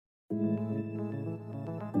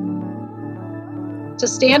To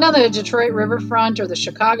stand on the Detroit riverfront or the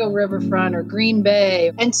Chicago riverfront or Green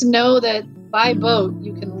Bay and to know that by boat,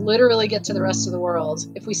 you can literally get to the rest of the world.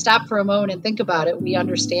 If we stop for a moment and think about it, we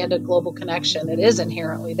understand a global connection that is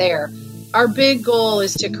inherently there. Our big goal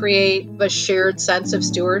is to create a shared sense of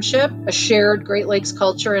stewardship, a shared Great Lakes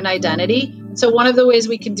culture and identity. So one of the ways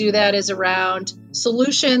we can do that is around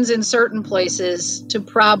solutions in certain places to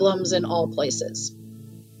problems in all places.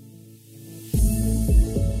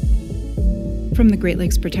 From the Great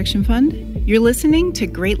Lakes Protection Fund, you're listening to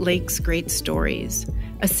Great Lakes Great Stories,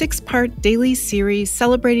 a 6-part daily series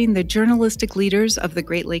celebrating the journalistic leaders of the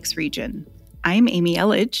Great Lakes region. I'm Amy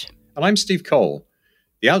Elledge. And I'm Steve Cole.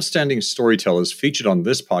 The outstanding storytellers featured on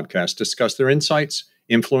this podcast discuss their insights,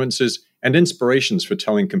 influences, and inspirations for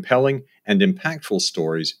telling compelling and impactful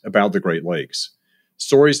stories about the Great Lakes.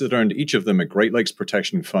 Stories that earned each of them a Great Lakes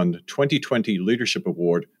Protection Fund 2020 Leadership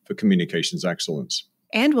Award for Communications Excellence.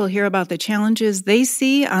 And we'll hear about the challenges they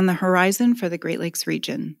see on the horizon for the Great Lakes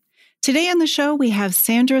region. Today on the show, we have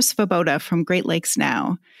Sandra Svoboda from Great Lakes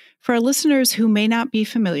Now. For our listeners who may not be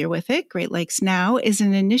familiar with it, Great Lakes Now is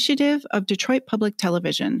an initiative of Detroit Public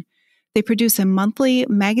Television. They produce a monthly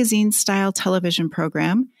magazine-style television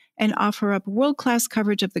program and offer up world-class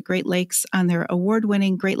coverage of the Great Lakes on their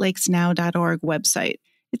award-winning greatlakesnow.org website.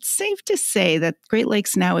 It's safe to say that Great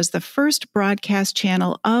Lakes Now is the first broadcast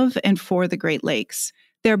channel of and for the Great Lakes.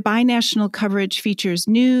 Their binational coverage features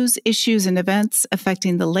news, issues, and events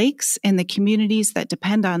affecting the lakes and the communities that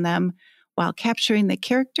depend on them, while capturing the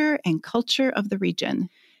character and culture of the region.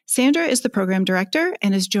 Sandra is the program director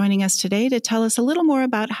and is joining us today to tell us a little more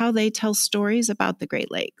about how they tell stories about the Great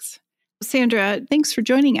Lakes. Sandra, thanks for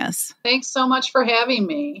joining us. Thanks so much for having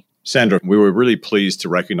me. Sandra, we were really pleased to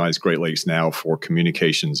recognize Great Lakes Now for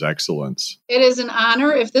communications excellence. It is an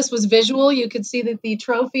honor. If this was visual, you could see that the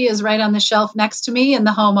trophy is right on the shelf next to me in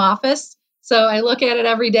the home office. So I look at it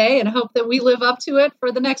every day and hope that we live up to it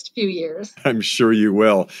for the next few years. I'm sure you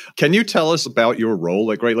will. Can you tell us about your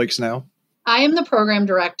role at Great Lakes Now? I am the program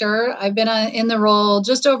director. I've been in the role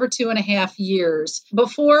just over 2.5 years.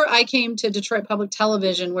 Before I came to Detroit Public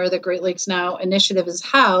Television, where the Great Lakes Now initiative is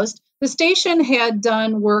housed, the station had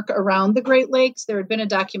done work around the Great Lakes. There had been a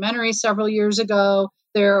documentary several years ago.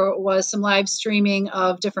 There was some live streaming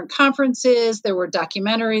of different conferences. There were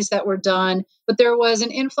documentaries that were done, but there was an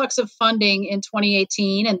influx of funding in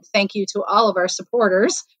 2018. And thank you to all of our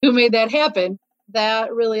supporters who made that happen.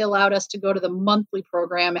 That really allowed us to go to the monthly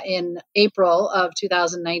program in April of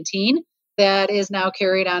 2019. That is now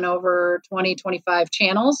carried on over 25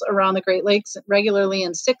 channels around the Great Lakes, regularly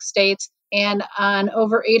in 6 states, and on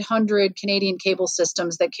over 800 Canadian cable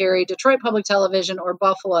systems that carry Detroit Public Television or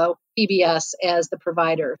Buffalo PBS as the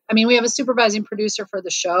provider. I mean, we have a supervising producer for the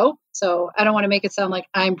show, so I don't want to make it sound like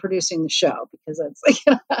I'm producing the show, because it's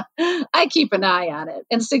I keep an eye on it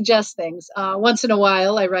and suggest things. Once in a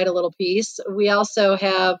while, I write a little piece. We also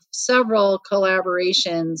have several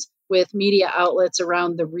collaborations with media outlets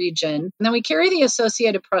around the region. And then we carry the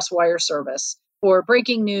Associated Press wire service for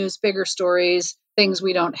breaking news, bigger stories, things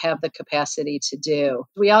we don't have the capacity to do.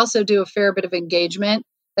 We also do a fair bit of engagement.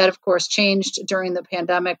 That, of course, changed during the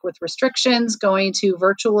pandemic with restrictions, going to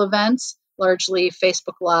virtual events, largely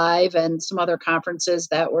Facebook Live and some other conferences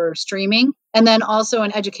that were streaming. And then also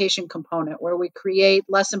an education component where we create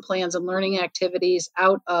lesson plans and learning activities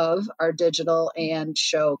out of our digital and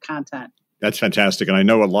show content. That's fantastic. And I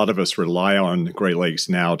know a lot of us rely on Great Lakes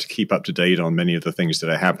Now to keep up to date on many of the things that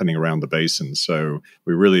are happening around the basin. So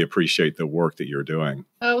we really appreciate the work that you're doing.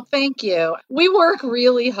 Oh, thank you. We work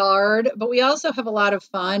really hard, but we also have a lot of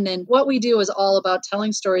fun. And what we do is all about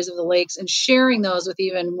telling stories of the lakes and sharing those with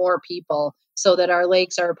even more people so that our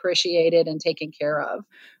lakes are appreciated and taken care of.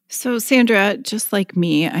 So, Sandra, just like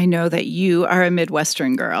me, I know that you are a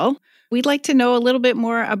Midwestern girl. We'd like to know a little bit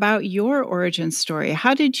more about your origin story.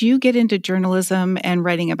 How did you get into journalism and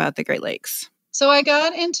writing about the Great Lakes? So I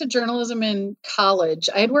got into journalism in college.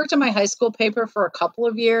 I had worked on my high school paper for a couple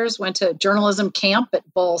of years, went to journalism camp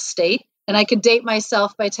at Ball State. And I could date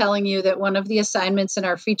myself by telling you that one of the assignments in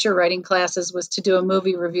our feature writing classes was to do a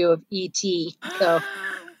movie review of E.T. So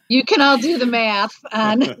you can all do the math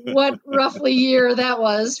on what roughly year that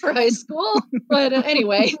was for high school. But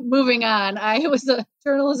anyway, moving on. I was a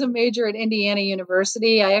journalism major at Indiana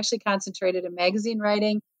University. I actually concentrated in magazine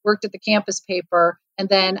writing, worked at the campus paper, and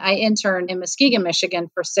then I interned in Muskegon, Michigan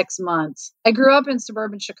for 6 months. I grew up in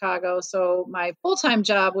suburban Chicago, so my full-time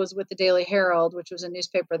job was with the Daily Herald, which was a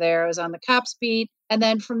newspaper there. I was on the cops beat. And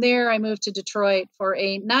then from there, I moved to Detroit for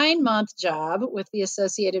a 9-month job with the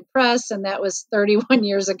Associated Press, and that was 31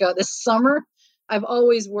 years ago this summer. I've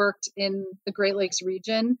always worked in the Great Lakes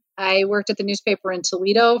region. I worked at the newspaper in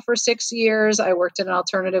Toledo for 6 years. I worked at an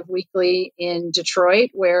alternative weekly in Detroit,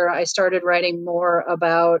 where I started writing more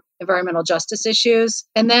about environmental justice issues.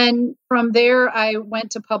 And then from there, I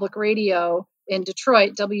went to public radio in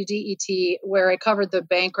Detroit, WDET, where I covered the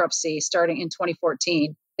bankruptcy starting in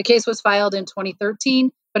 2014. The case was filed in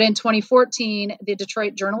 2013. But in 2014, the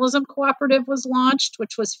Detroit Journalism Cooperative was launched,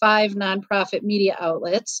 which was 5 nonprofit media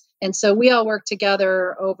outlets. And so we all worked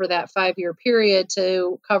together over that 5-year period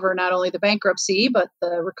to cover not only the bankruptcy, but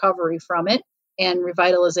the recovery from it and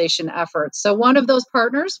revitalization efforts. So one of those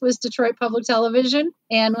partners was Detroit Public Television.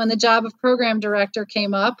 And when the job of program director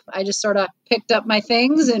came up, I just sort of picked up my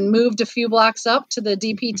things and moved a few blocks up to the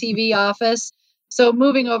DPTV office. So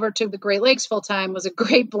moving over to the Great Lakes full-time was a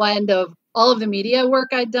great blend of all of the media work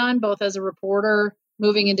I'd done, both as a reporter,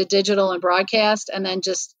 moving into digital and broadcast, and then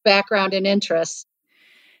just background and interests.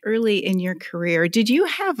 Early in your career, did you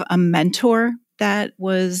have a mentor that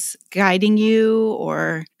was guiding you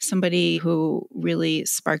or somebody who really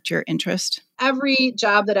sparked your interest? Every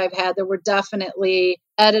job that I've had, there were definitely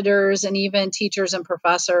editors and even teachers and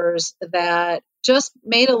professors that just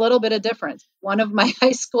made a little bit of difference. One of my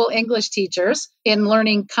high school English teachers in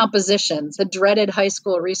learning compositions, a dreaded high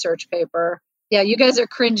school research paper. Yeah, you guys are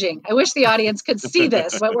cringing. I wish the audience could see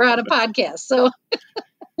this, but we're on a podcast. So,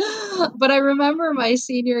 but I remember my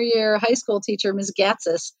senior year high school teacher, Ms.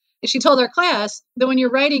 Gatsis. She told our class that when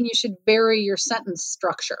you're writing, you should vary your sentence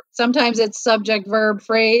structure. Sometimes it's subject, verb,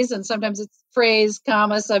 phrase, and sometimes it's phrase,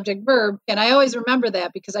 comma, subject, verb. And I always remember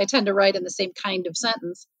that because I tend to write in the same kind of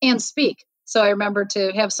sentence and speak. So I remember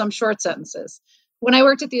to have some short sentences. When I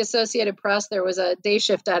worked at the Associated Press, there was a day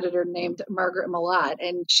shift editor named Margaret Malott,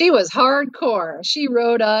 and she was hardcore. She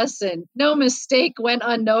wrote us, and no mistake went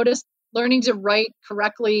unnoticed. Learning to write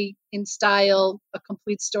correctly in style, a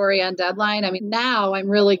complete story on deadline. I mean, now I'm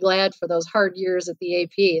really glad for those hard years at the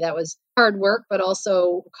AP. That was hard work, but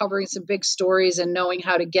also covering some big stories and knowing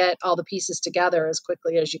how to get all the pieces together as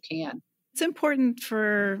quickly as you can. It's important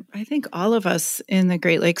for, I think, all of us in the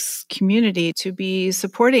Great Lakes community to be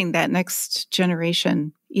supporting that next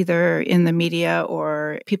generation, either in the media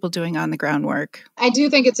or people doing on the ground work. I do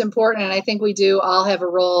think it's important, and I think we do all have a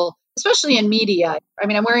role, especially in media. I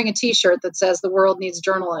mean, I'm wearing a t-shirt that says the world needs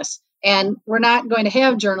journalists. And we're not going to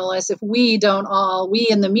have journalists if we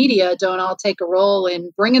in the media don't all take a role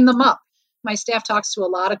in bringing them up. My staff talks to a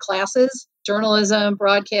lot of classes, journalism,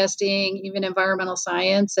 broadcasting, even environmental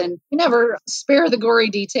science. And we never spare the gory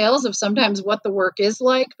details of sometimes what the work is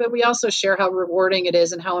like, but we also share how rewarding it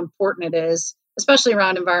is and how important it is, especially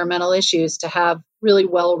around environmental issues, to have really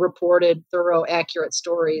well-reported, thorough, accurate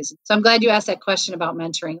stories. So I'm glad you asked that question about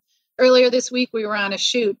mentoring. Earlier this week, we were on a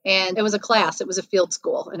shoot, and it was a class. It was a field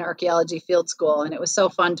school, an archaeology field school, and it was so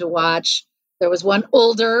fun to watch. There was one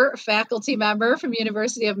older faculty member from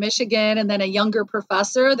University of Michigan, and then a younger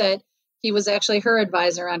professor that he was actually her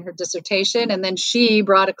advisor on her dissertation. And then she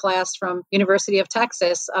brought a class from University of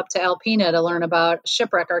Texas up to Alpena to learn about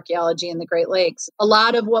shipwreck archaeology in the Great Lakes. A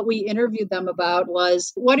lot of what we interviewed them about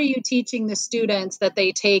was, what are you teaching the students that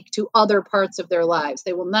they take to other parts of their lives?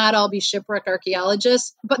 They will not all be shipwreck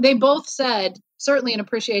archaeologists, but they both said, certainly an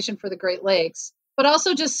appreciation for the Great Lakes, but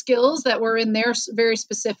also just skills that were in their very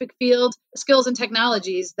specific field, skills and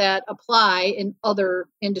technologies that apply in other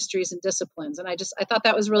industries and disciplines. And I thought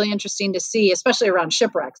that was really interesting to see, especially around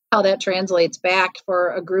shipwrecks, how that translates back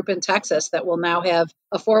for a group in Texas that will now have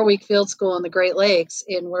a 4-week field school in the Great Lakes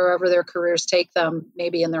in wherever their careers take them,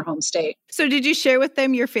 maybe in their home state. So did you share with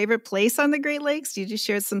them your favorite place on the Great Lakes? Did you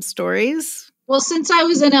share some stories? Well, since I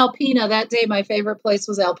was in Alpena that day, my favorite place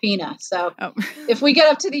was Alpena. So if we get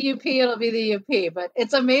up to the UP, it'll be the UP. But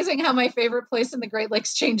it's amazing how my favorite place in the Great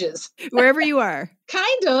Lakes changes. Wherever you are.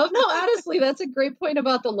 Kind of. No, honestly, that's a great point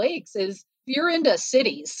about the lakes is if you're into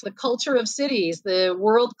cities, the culture of cities, the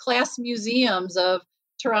world-class museums of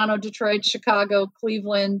Toronto, Detroit, Chicago,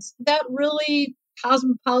 Cleveland, that really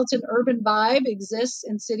cosmopolitan urban vibe exists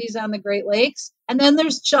in cities on the Great Lakes. And then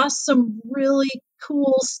there's just some really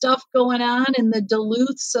cool stuff going on in the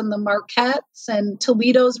Duluths and the Marquettes and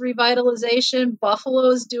Toledo's revitalization.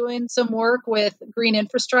 Buffalo's doing some work with green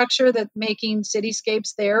infrastructure that's making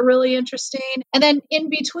cityscapes there really interesting. And then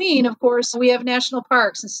in between, of course, we have national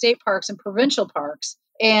parks and state parks and provincial parks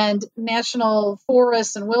and national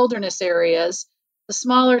forests and wilderness areas. The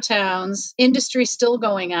smaller towns, industry still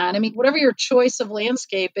going on. I mean, whatever your choice of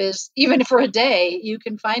landscape is, even for a day, you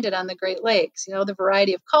can find it on the Great Lakes. You know, the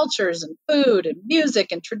variety of cultures and food and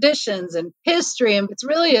music and traditions and history. And it's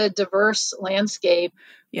really a diverse landscape.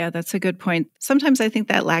 Yeah, that's a good point. Sometimes I think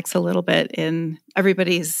that lacks a little bit in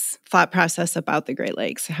everybody's thought process about the Great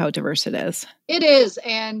Lakes, how diverse it is. It is.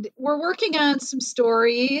 And we're working on some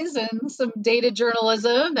stories and some data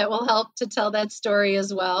journalism that will help to tell that story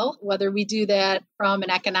as well, whether we do that from an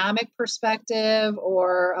economic perspective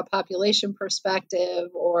or a population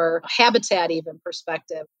perspective or habitat even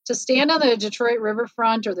perspective. To stand on the Detroit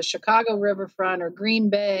riverfront or the Chicago riverfront or Green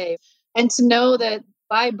Bay and to know that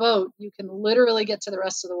by boat, you can literally get to the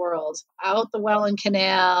rest of the world, out the Welland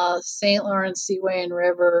Canal, St. Lawrence Seaway and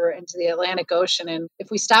River, into the Atlantic Ocean. And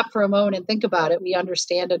if we stop for a moment and think about it, we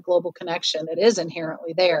understand a global connection that is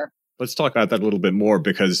inherently there. Let's talk about that a little bit more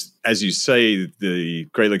because, as you say, the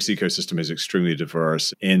Great Lakes ecosystem is extremely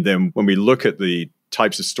diverse. And then when we look at the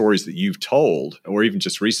types of stories that you've told, or even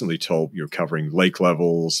just recently told, you're covering lake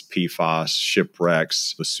levels, PFAS,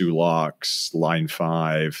 shipwrecks, the Soo Locks, Line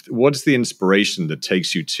 5. What's the inspiration that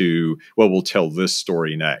takes you to, well, we'll tell this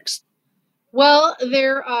story next? Well,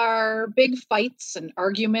 there are big fights and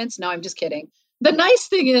arguments. No, I'm just kidding. The nice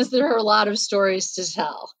thing is there are a lot of stories to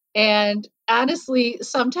tell. And honestly,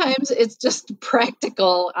 sometimes it's just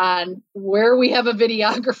practical on where we have a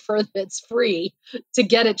videographer that's free to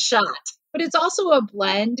get it shot. But it's also a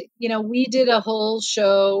blend. We did a whole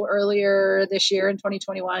show earlier this year in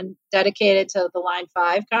 2021 dedicated to the Line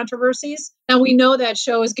 5 controversies. Now, we know that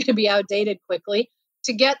show is going to be outdated quickly.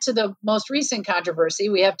 To get to the most recent controversy,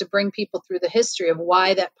 we have to bring people through the history of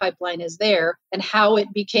why that pipeline is there and how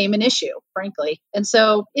it became an issue, frankly. And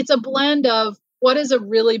so it's a blend of what is a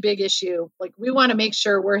really big issue. Like, we want to make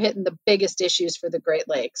sure we're hitting the biggest issues for the Great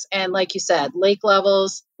Lakes. And like you said, lake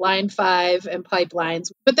levels, Line 5 and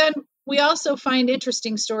pipelines. But then we also find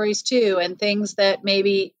interesting stories too, and things that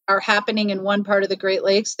maybe are happening in one part of the Great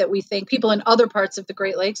Lakes that we think people in other parts of the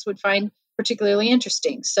Great Lakes would find particularly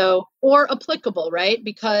interesting. So, or applicable, right?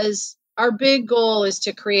 Because our big goal is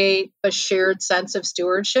to create a shared sense of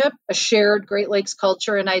stewardship, a shared Great Lakes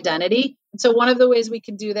culture and identity. And so one of the ways we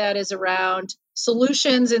can do that is around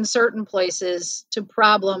solutions in certain places to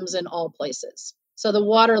problems in all places. So the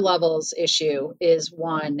water levels issue is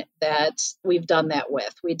one that we've done that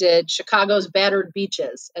with. We did Chicago's battered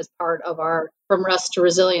beaches as part of our From Rust to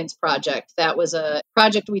Resilience project. That was a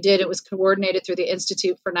project we did. It was coordinated through the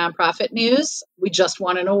Institute for Nonprofit News. We just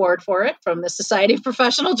won an award for it from the Society of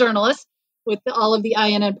Professional Journalists with all of the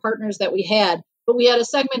INN partners that we had. But we had a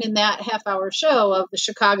segment in that half-hour show of the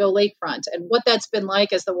Chicago lakefront and what that's been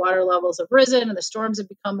like as the water levels have risen and the storms have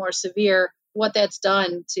become more severe, what that's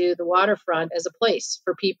done to the waterfront as a place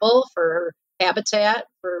for people, for habitat,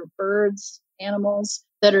 for birds, animals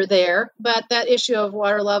that are there. But that issue of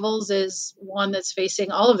water levels is one that's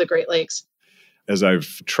facing all of the Great Lakes. As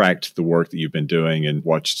I've tracked the work that you've been doing and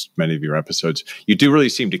watched many of your episodes, you do really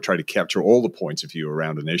seem to try to capture all the points of view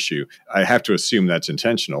around an issue. I have to assume that's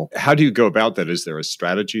intentional. How do you go about that? Is there a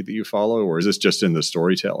strategy that you follow, or is this just in the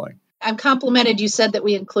storytelling? I'm complimented. You said that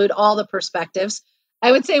we include all the perspectives.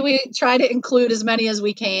 I would say we try to include as many as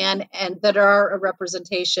we can and that are a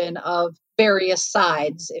representation of various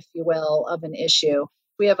sides, if you will, of an issue.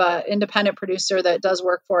 We have an independent producer that does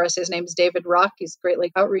work for us. His name is David Ruck. He's Great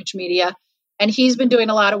Lake Outreach Media. And he's been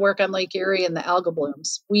doing a lot of work on Lake Erie and the algal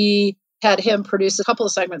blooms. We had him produce a couple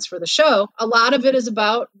of segments for the show. A lot of it is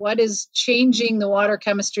about what is changing the water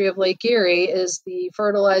chemistry of Lake Erie is the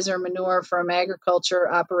fertilizer manure from agriculture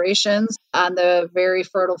operations on the very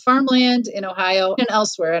fertile farmland in Ohio and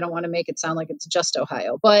elsewhere. I don't want to make it sound like it's just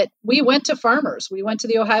Ohio, but we went to farmers. We went to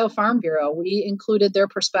the Ohio Farm Bureau. We included their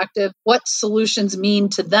perspective, what solutions mean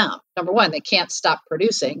to them. Number one, they can't stop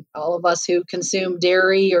producing. All of us who consume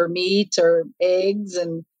dairy or meat or eggs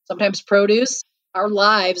and sometimes produce, our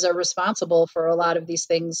lives are responsible for a lot of these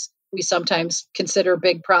things we sometimes consider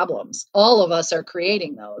big problems. All of us are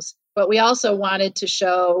creating those. But we also wanted to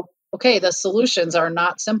show, okay, the solutions are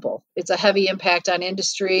not simple. It's a heavy impact on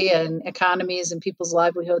industry and economies and people's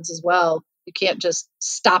livelihoods as well. You can't just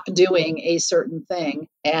stop doing a certain thing.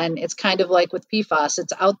 And it's kind of like with PFAS,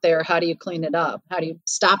 it's out there. How do you clean it up? How do you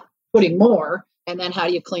stop putting more? And then how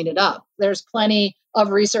do you clean it up? There's plenty of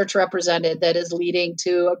research represented that is leading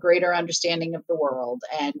to a greater understanding of the world.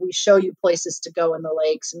 And we show you places to go in the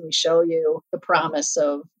lakes, and we show you the promise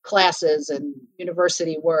of classes and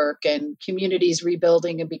university work and communities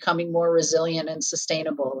rebuilding and becoming more resilient and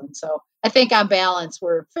sustainable. And so I think on balance,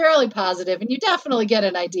 we're fairly positive, and you definitely get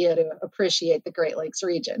an idea to appreciate the Great Lakes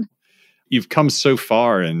region. You've come so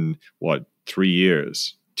far in, 3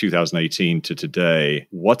 years? 2018 to today.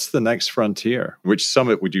 What's the next frontier? Which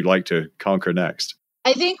summit would you like to conquer next?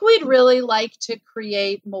 I think we'd really like to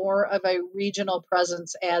create more of a regional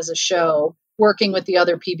presence as a show. working with the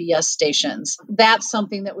other PBS stations. That's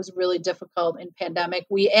something that was really difficult in pandemic.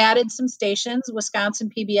 We added some stations.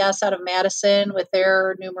 Wisconsin PBS out of Madison with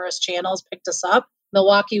their numerous channels picked us up.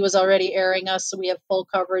 Milwaukee was already airing us, so we have full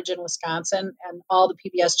coverage in Wisconsin and all the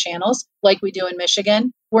PBS channels like we do in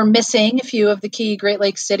Michigan. We're missing a few of the key Great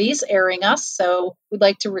Lakes cities airing us, so we'd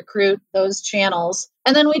like to recruit those channels.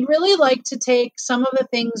 And then we'd really like to take some of the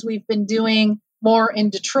things we've been doing more in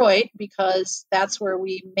Detroit, because that's where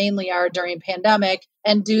we mainly are during pandemic,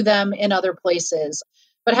 and do them in other places.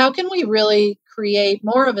 But how can we really create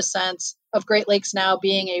more of a sense of Great Lakes Now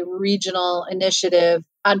being a regional initiative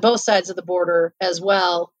on both sides of the border as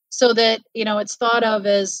well, so that, it's thought of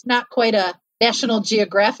as not quite a National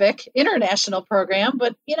Geographic international program,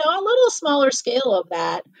 but, a little smaller scale of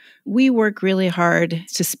that. We work really hard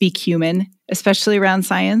to speak human, especially around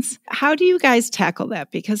science. How do you guys tackle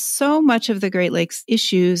that? Because so much of the Great Lakes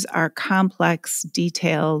issues are complex,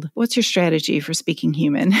 detailed. What's your strategy for speaking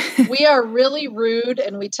human? We are really rude,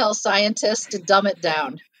 and we tell scientists to dumb it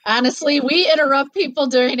down. Honestly, we interrupt people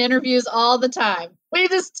during interviews all the time. We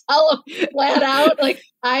just tell them flat out,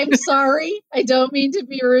 I'm sorry, I don't mean to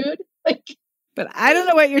be rude. But I don't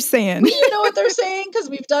know what you're saying. We know what they're saying because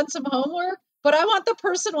we've done some homework. But I want the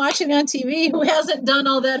person watching on TV who hasn't done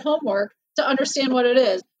all that homework to understand what it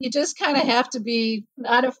is. You just kind of have to be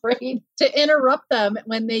not afraid to interrupt them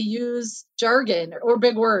when they use jargon or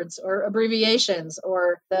big words or abbreviations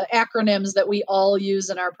or the acronyms that we all use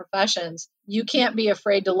in our professions. You can't be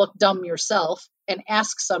afraid to look dumb yourself and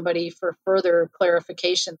ask somebody for further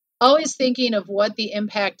clarification. Always thinking of what the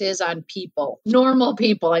impact is on people, normal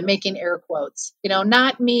people. I'm making air quotes,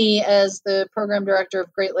 not me as the program director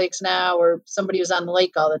of Great Lakes Now or somebody who's on the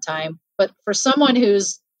lake all the time, but for someone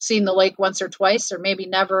who's seen the lake once or twice or maybe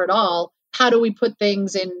never at all, how do we put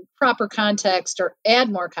things in proper context or add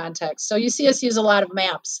more context? So you see us use a lot of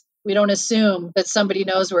maps. We don't assume that somebody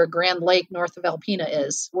knows where Grand Lake north of Alpena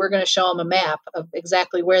is. We're going to show them a map of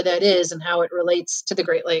exactly where that is and how it relates to the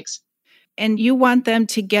Great Lakes. And you want them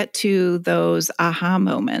to get to those aha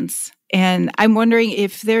moments. And I'm wondering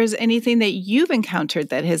if there's anything that you've encountered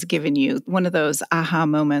that has given you one of those aha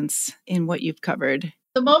moments in what you've covered.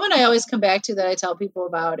 The moment I always come back to that I tell people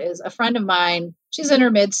about is a friend of mine. She's in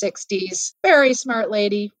her mid-60s, very smart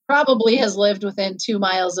lady, probably has lived within 2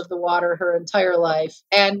 miles of the water her entire life.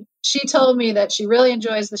 And she told me that she really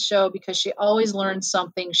enjoys the show because she always learns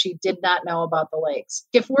something she did not know about the lakes.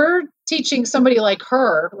 If we're teaching somebody like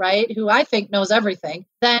her, right, who I think knows everything,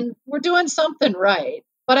 then we're doing something right.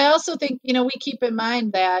 But I also think, we keep in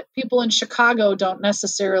mind that people in Chicago don't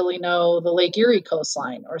necessarily know the Lake Erie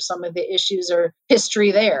coastline or some of the issues or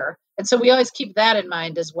history there. And so we always keep that in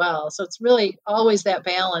mind as well. So it's really always that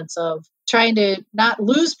balance of trying to not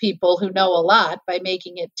lose people who know a lot by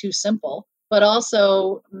making it too simple, but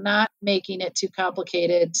also not making it too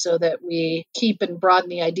complicated so that we keep and broaden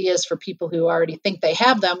the ideas for people who already think they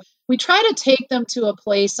have them. We try to take them to a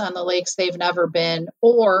place on the lakes they've never been,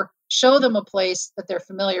 or show them a place that they're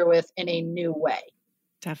familiar with in a new way.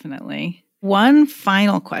 Definitely. One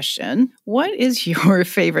final question. What is your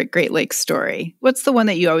favorite Great Lakes story? What's the one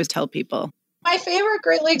that you always tell people? My favorite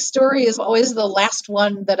Great Lakes story is always the last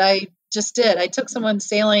one that I just did. I took someone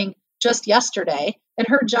sailing just yesterday, and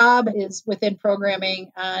her job is within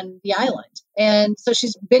programming on the island. And so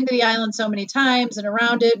she's been to the island so many times and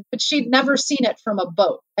around it, but she'd never seen it from a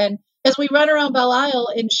boat. And as we run around Belle Isle,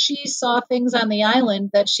 and she saw things on the island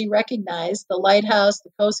that she recognized, the lighthouse, the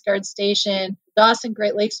Coast Guard station, Dawson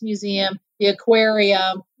Great Lakes Museum, the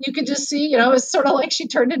aquarium. You could just see, it's sort of like she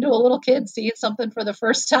turned into a little kid seeing something for the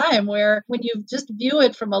first time, where when you just view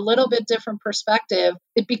it from a little bit different perspective,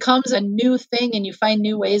 it becomes a new thing and you find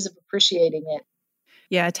new ways of appreciating it.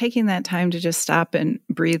 Yeah, taking that time to just stop and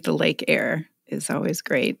breathe the lake air is always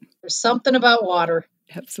great. There's something about water.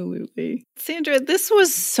 Absolutely. Sandra, this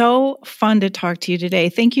was so fun to talk to you today.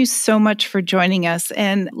 Thank you so much for joining us.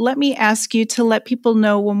 And let me ask you to let people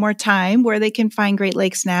know one more time where they can find Great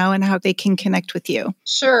Lakes Now and how they can connect with you.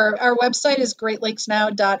 Sure. Our website is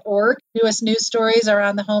greatlakesnow.org. Newest news stories are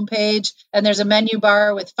on the homepage, and there's a menu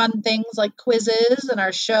bar with fun things like quizzes and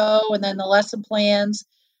our show and then the lesson plans.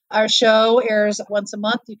 Our show airs once a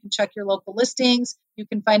month. You can check your local listings. You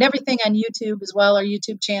can find everything on YouTube as well, our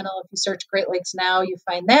YouTube channel. If you search Great Lakes Now, you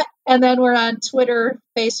find that. And then we're on Twitter,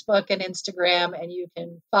 Facebook, and Instagram, and you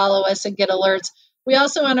can follow us and get alerts. We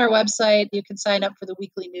also, on our website, you can sign up for the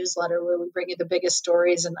weekly newsletter where we bring you the biggest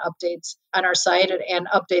stories and updates on our site and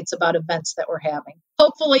updates about events that we're having.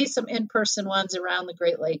 Hopefully some in-person ones around the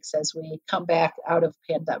Great Lakes as we come back out of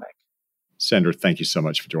pandemic. Sandra, thank you so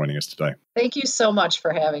much for joining us today. Thank you so much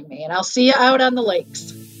for having me, and I'll see you out on the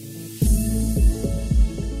lakes.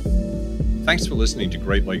 Thanks for listening to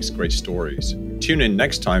Great Lakes Great Stories. Tune in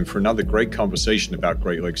next time for another great conversation about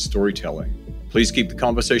Great Lakes storytelling. Please keep the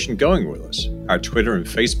conversation going with us. Our Twitter and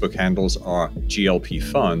Facebook handles are GLP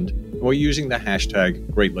Fund, and we're using the hashtag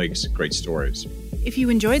Great Lakes Great Stories. If you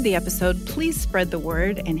enjoyed the episode, please spread the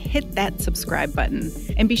word and hit that subscribe button.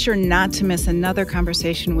 And be sure not to miss another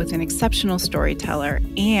conversation with an exceptional storyteller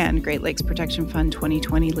and Great Lakes Protection Fund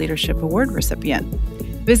 2020 Leadership Award recipient.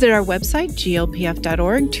 Visit our website,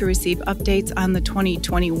 glpf.org, to receive updates on the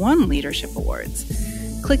 2021 Leadership Awards.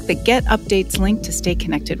 Click the Get Updates link to stay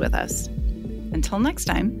connected with us. Until next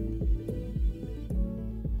time.